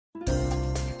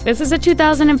This is a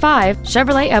 2005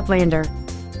 Chevrolet Uplander.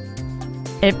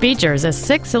 It features a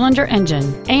 6-cylinder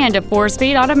engine and a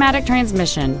 4-speed automatic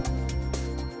transmission.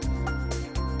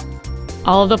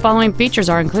 All of the following features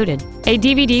are included: a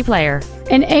DVD player,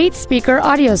 an 8-speaker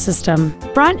audio system,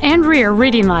 front and rear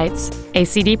reading lights, a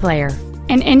CD player,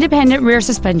 an independent rear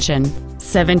suspension,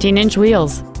 17-inch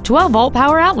wheels, 12-volt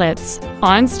power outlets,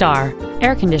 OnStar,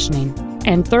 air conditioning,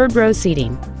 and third-row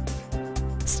seating.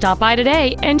 Stop by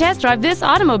today and test drive this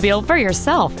automobile for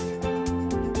yourself.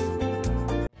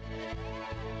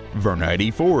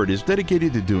 VernEideFord is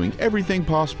dedicated to doing everything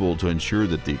possible to ensure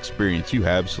that the experience you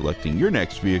have selecting your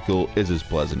next vehicle is as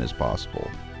pleasant as possible.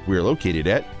 We are located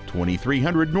at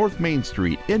 2300 North Main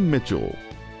Street in Mitchell.